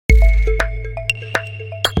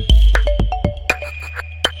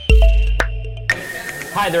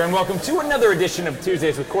Hi there, and welcome to another edition of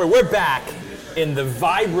Tuesdays with Corey. We're back in the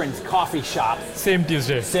vibrant coffee shop. Same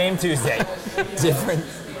Tuesday. Same Tuesday. Different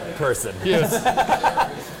person. Yes.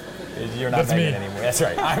 You're not That's Megan me. anymore. That's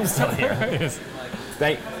right. I'm still here. Yes.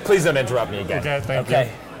 Please don't interrupt me again. Okay, thank you.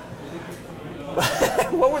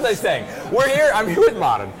 What was I saying? We're here. I'm here with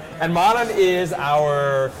Madan. And Madan is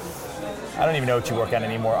our, I don't even know what you work on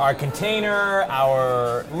anymore. Our container,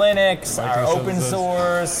 our Linux, our open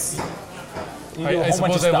source. You do a I whole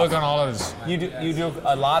bunch of suppose I stuff. work on all of this. You do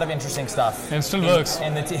a lot of interesting stuff. And it still works.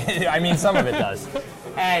 I mean, some of it does.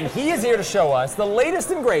 And he is here to show us the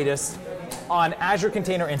latest and greatest on Azure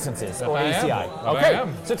Container Instances, or ACI. Okay,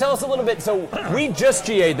 so tell us a little bit. So we just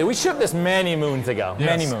GA'd that. We shipped this many moons ago. Yes.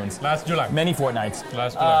 Many moons. Last July. Many fortnights.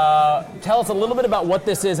 Last July. Tell us a little bit about what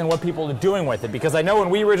this is and what people are doing with it. Because I know when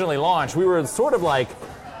we originally launched, we were sort of like,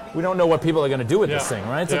 we don't know what people are going to do with this thing,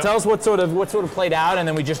 right? So tell us what sort of played out, and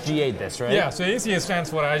then we just GA'd this, right? Yeah, so ACI stands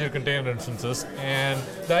for Azure Container Instances, and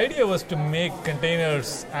the idea was to make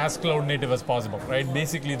containers as cloud native as possible, right?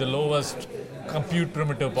 Basically the lowest compute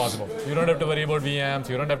primitive possible. You don't have to worry about VMs,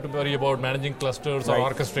 you don't have to worry about managing clusters or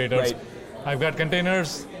orchestrators. Right. I've got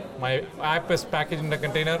containers, my app is packaged in a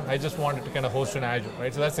container, I just wanted to kind of host in Azure,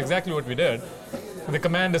 right? So that's exactly what we did. The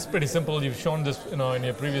command is pretty simple. You've shown this, in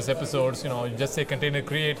your previous episodes. You just say container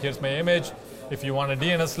create. Here's my image. If you want a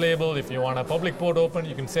DNS label, if you want a public port open,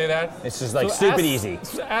 you can say that. It's just like stupid easy.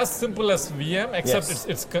 As simple as VM, except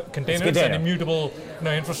it's containers and immutable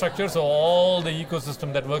infrastructure. So all the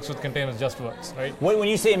ecosystem that works with containers just works, right? When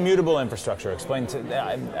you say immutable infrastructure, explain to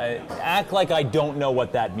act like I don't know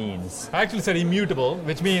what that means. I actually said immutable,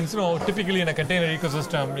 which means typically in a container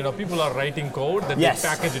ecosystem, people are writing code that they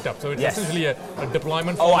package it up. So it's essentially a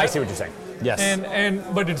deployment. Oh, I see what you're saying. Yes.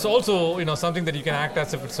 But it's also something that you can act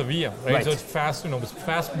as if it's a VM, right? So it's fast, it's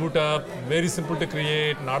fast boot up, very simple to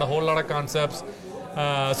create, not a whole lot of concepts.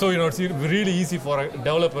 So it's really easy for a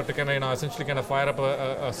developer to essentially fire up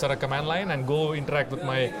a set of command line and go interact with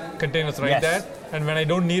my containers there. And when I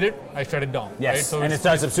don't need it, I shut it down. Yes. Right? So and it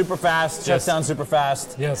starts up super fast, shuts down super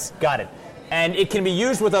fast. Yes. Got it. And it can be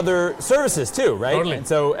used with other services too, right? Totally. And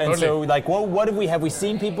so like, what have we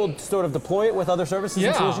seen people sort of deploy it with other services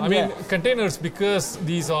and solutions? I mean, containers, because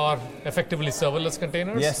these are effectively serverless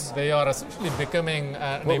containers, they are essentially becoming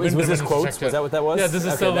an event-driven was this quotes? infrastructure. Was that what that was? Yeah, this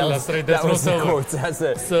is serverless, right? There's no server. Quotes. That's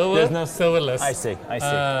it. Server, There's no serverless. I see.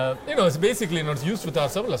 It's basically it's used with our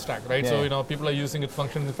serverless stack, right? Yeah. So people are using it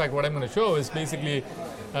functions. In fact, what I'm going to show is basically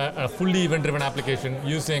a fully event-driven application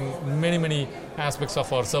using many aspects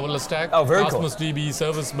of our serverless stack. Oh, very Cosmos cool. DB,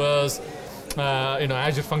 Service Bus,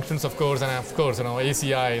 Azure Functions, of course, and of course,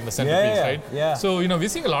 ACI in the centerpiece, right? Yeah. So, we're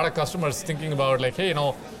seeing a lot of customers thinking about like, hey,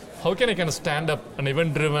 how can I stand up an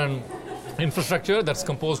event-driven infrastructure that's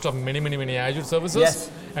composed of many Azure services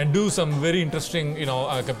and do some very interesting,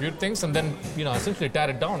 compute things, and then, essentially tear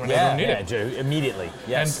it down when I don't need it. Immediately.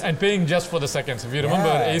 Yes. And paying just for the seconds. If you remember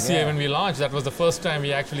ACI when we launched, that was the first time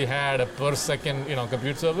we actually had a per second,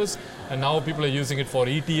 compute service, and now people are using it for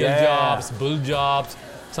ETL jobs, build jobs,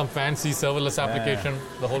 some fancy serverless application,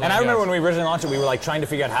 the whole. And I remember when we originally launched it, we were like trying to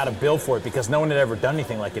figure out how to build for it because no one had ever done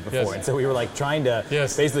anything like it before, and so we were like trying to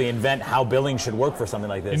basically invent how billing should work for something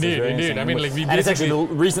like this. Indeed. I mean, like and it's actually the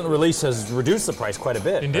recent release has reduced the price quite a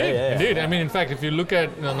bit. Indeed. I mean, in fact, if you look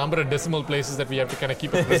at the number of decimal places that we have to kind of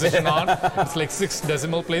keep a precision on, it's like 6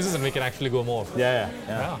 decimal places, and we can actually go more.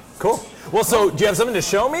 Yeah. Cool. Well, so do you have something to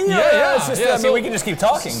show me? I mean, we can just keep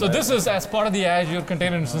talking. So this is as part of the Azure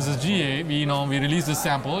Container Instances GA. We released this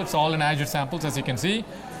sample. It's all in Azure samples, as you can see.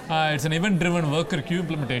 It's an event-driven worker queue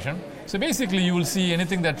implementation. So basically, you will see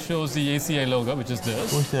anything that shows the ACI logo, which is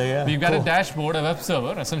this. We've got a dashboard, a web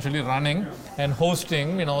server, essentially running and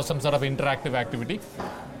hosting, some sort of interactive activity.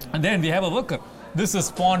 And then we have a worker. This is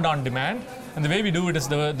spawned on demand. And the way we do it is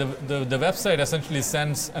the website essentially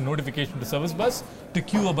sends a notification to Service Bus to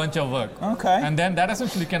queue a bunch of work. Okay. And then that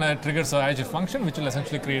essentially triggers an Azure function, which will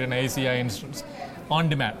essentially create an ACI instance on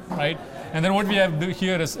demand, right? And then what we have to do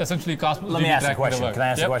here is essentially Cosmos. Let me ask a question. Can I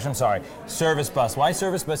ask a question? I'm sorry. Service Bus. Why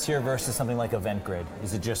Service Bus here versus something like Event Grid?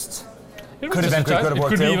 Is it just... Could have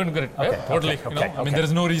worked be too? even good. Totally. I mean, there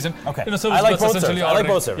is no reason. Okay. Service I like Bus both essentially services. I like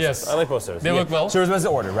both services. Yes. I like both services. They work well. Service Bus is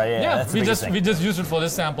ordered, right? Yeah. We just used it for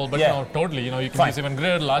this sample, but totally. You can use Event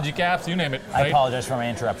Grid, Logic Apps, you name it. I apologize for my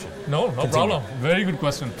interruption. No problem. Very good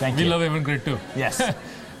question. Thank you. We love Event Grid too. Yes.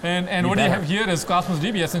 And what you have here is Cosmos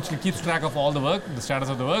DB essentially keeps track of all the work, the status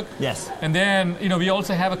of the work. Yes. And then we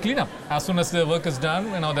also have a cleanup. As soon as the work is done,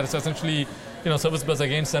 there's essentially Service Bus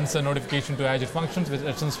again sends a notification to Azure Functions, which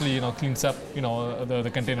essentially cleans up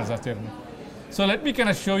the containers as they're. So let me kind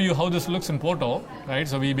of show you how this looks in Portal, right?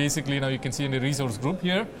 So we basically you can see in the resource group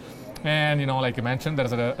here. And like you mentioned,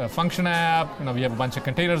 there's a function app. We have a bunch of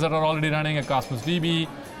containers that are already running, a Cosmos DB,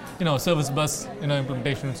 service bus,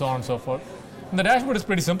 implementation, and so on and so forth. And the dashboard is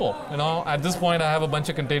pretty simple. At this point, I have a bunch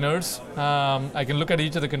of containers. I can look at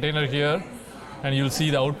each of the container here, and you'll see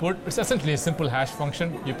the output. It's essentially a simple hash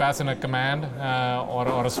function. You pass in a command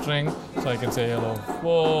or a string. So I can say hello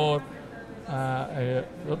 4.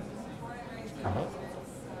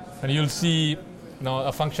 And you'll see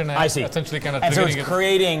a function essentially kind of triggering. And so it's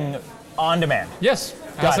creating on demand. Yes.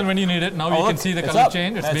 As and when you need it. Now you can see the color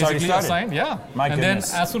change. It's basically assigned. Yeah. My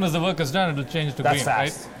goodness. Then as soon as the work is done, it'll change to green.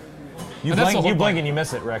 Fast. Right? You blink and you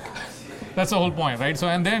miss it, Rick. That's the whole point, right? So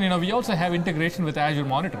and then we also have integration with Azure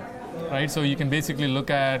Monitor, right? So you can basically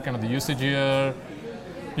look at kind of the usage here,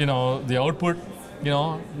 the output. We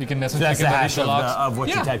can essentially that's the hash the logs. of what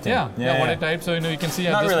you typed in. Yeah, what I typed. So you can see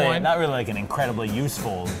at this point. Not really like an incredibly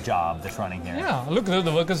useful job that's running here. Yeah, look,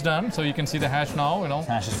 the work is done. So you can see the hash now.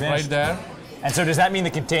 Hash is right there. And so does that mean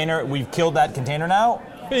the container? We've killed that container now?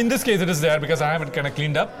 In this case, it is there because I have it kind of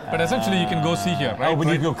cleaned up. But essentially, you can go see here, right? Oh, when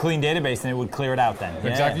you go clean database, then it would clear it out then.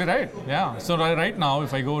 Exactly right. Yeah. So right now,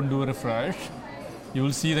 if I go and do a refresh, you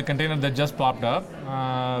will see the container that just popped up,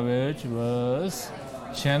 which was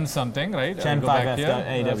Chen something, right? Chen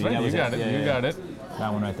 5F.AW. That's right. You got it. You got it.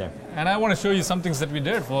 That one right there. And I want to show you some things that we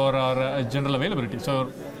did for our general availability. So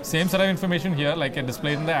same set of information here, like I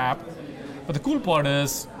displayed in the app. But the cool part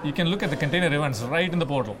is you can look at the container events right in the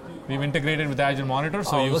portal. We've integrated with Azure Monitor,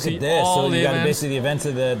 so you see all the events. So you got basically the events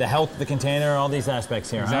of the health of the container, all these aspects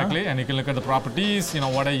here. Exactly, and you can look at the properties.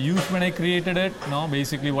 What I used when I created it.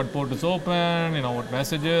 Basically what port is open. What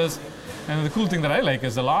messages. And the cool thing that I like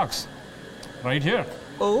is the logs, right here.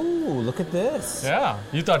 Oh, look at this. Yeah,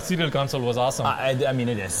 you thought Serial Console was awesome. I mean,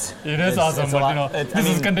 it is. It is awesome, but this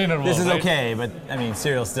is container world. This is right? okay, but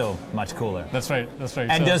Serial's still much cooler. That's right.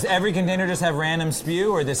 And does every container just have random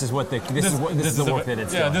spew, or this is what this is the work that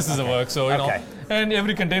it's doing? Yeah, this is the work. So and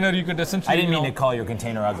every container you could essentially. I didn't mean to call your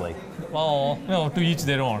container ugly. Well, to each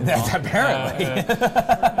their own. Apparently.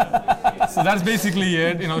 So that's basically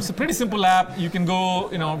it. It's a pretty simple app. You can go,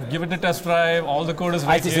 give it a test drive. All the code is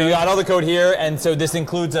right here. So you got all the code here, and so this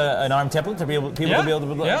includes an ARM template to be able to be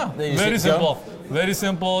able to. Yeah, very simple. Very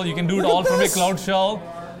simple. You can do it all from a Cloud Shell.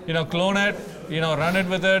 Clone it. Run it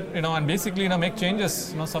with it. And basically, make changes.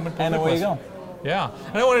 Submit pull requests. And away you go. Yeah,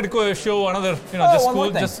 and I wanted to show another,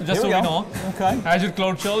 just so we know. Okay. Azure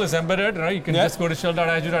Cloud Shell is embedded, right? You can just go to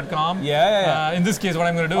shell.azure.com. Yeah. In this case, what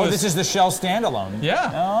I'm going to do is... this is the Shell standalone.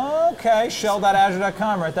 Yeah. Okay,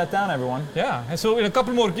 shell.azure.com. Write that down, everyone. Yeah, and so a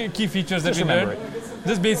couple more key features that we did.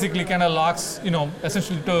 This basically kind of locks,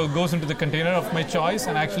 essentially goes into the container of my choice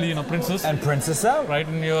and actually, prints this. And prints this out. Right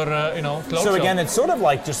in your, Cloud Shell. So again, it's sort of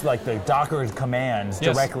like just like the Docker commands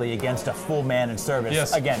directly against a full managed service.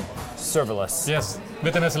 Yes. Again, serverless. Yes,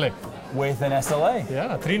 with an SLA. With an SLA.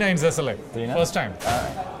 Yeah, 3 nines SLA. 3 nines. First time. All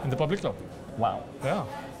right. In the public cloud. Wow. Yeah.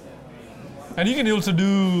 And you can also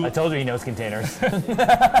do... I told you he knows containers. You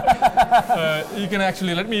can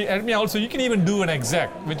actually, let me also, you can even do an exec,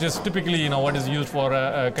 which is typically, what is used for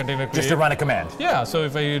a container create. Just to run a command. Yeah, so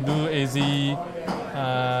if I do AZ,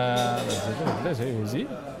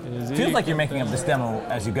 Feels like you're making up this demo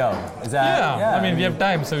as you go. Is that? Yeah, I mean, we have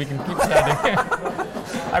time, so we can keep starting.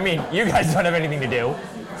 I mean, you guys don't have anything to do,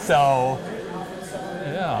 so...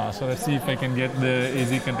 Yeah, so let's see if I can get the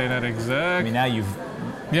AZ container exec. I mean, now you've...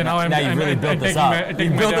 Yeah, you've really built this up.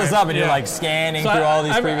 You've built this up and you're like scanning through all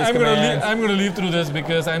these previous commands. I'm going to leave through this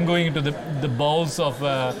because I'm going into the balls of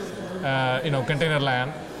container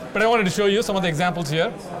land. But I wanted to show you some of the examples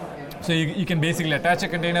here. So you can basically attach a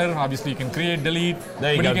container. Obviously, you can create, delete.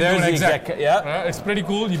 There you go. You can There's do an the exec. Yeah. It's pretty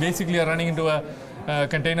cool. You basically are running into a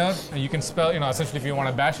container. You can spell, essentially if you want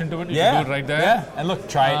to bash into it, you can do it right there. Yeah, and look,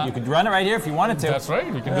 try it. You could run it right here if you wanted to. That's right,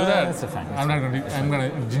 you can do that. That's fine. I'm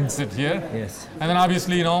going to jinx it here. Yes. And then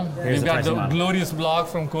obviously, we've got the glorious blog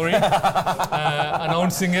from Corey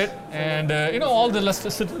announcing it. And, all the list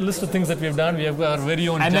of things that we've done. We have our very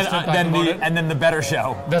own and then the better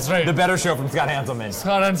show. That's right. The better show from Scott Hanselman.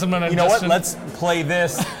 Scott Hanselman and you know what? Let's play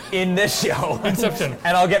this in this show. Inception.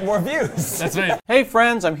 And I'll get more views. That's right. Hey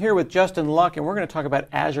friends, I'm here with Justin Luck, and we're going to talk about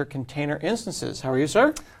Azure Container Instances. How are you,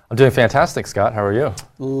 sir? I'm doing fantastic, Scott. How are you?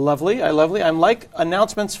 Lovely. I'm like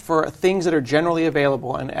announcements for things that are generally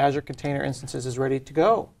available, and Azure Container Instances is ready to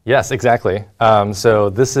go. Yes, exactly. So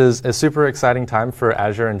this is a super exciting time for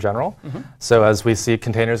Azure in general. Mm-hmm. So as we see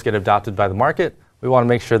containers get adopted by the market, we want to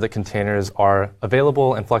make sure that containers are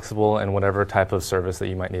available and flexible in whatever type of service that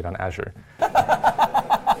you might need on Azure.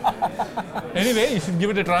 Anyway, you should give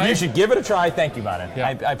it a try. You should give it a try. Thank you, Manan.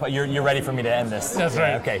 Yeah. You're ready for me to end this. That's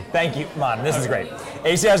right. Okay, thank you, Manan. This is great.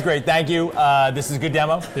 ACI is great. Thank you. This is a good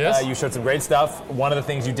demo. Yes. You showed some great stuff. One of the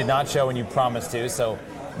things you did not show and you promised to, so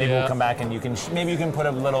maybe we'll come back and maybe you can put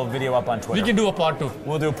a little video up on Twitter. We can do a part 2.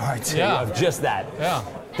 We'll do a part 2 of just that. Yeah.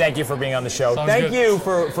 Thank you for being on the show. Sounds Thank good. you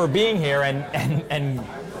for being here and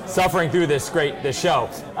suffering through this show.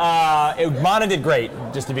 Mana did great,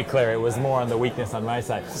 just to be clear. It was more on the weakness on my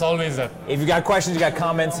side. It's always that. If you got questions, you got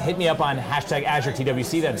comments, hit me up on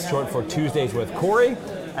 #AzureTWC. That's short for Tuesdays with Corey.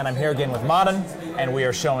 And I'm here again with Madan, and we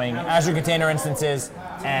are showing Azure Container Instances.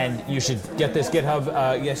 And you should get this GitHub.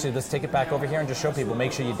 Let's take it back over here and just show people.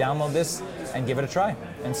 Make sure you download this and give it a try.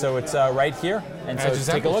 And so it's right here. And so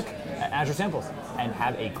Azure take a Samples. look at Azure Samples. And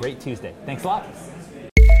have a great Tuesday. Thanks a lot.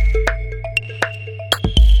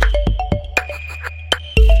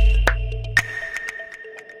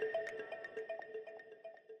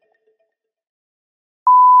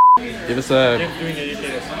 Give us a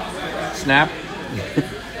snap.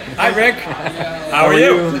 Hi, Rick. How are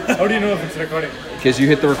you? How do you know if it's recording? Because you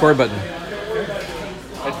hit the record button.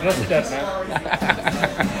 I trust that,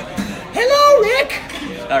 man. Hello, Rick!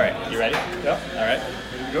 All right, you ready? Yeah. All right,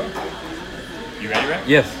 here we go. You ready, Rick?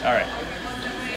 Yes. All right.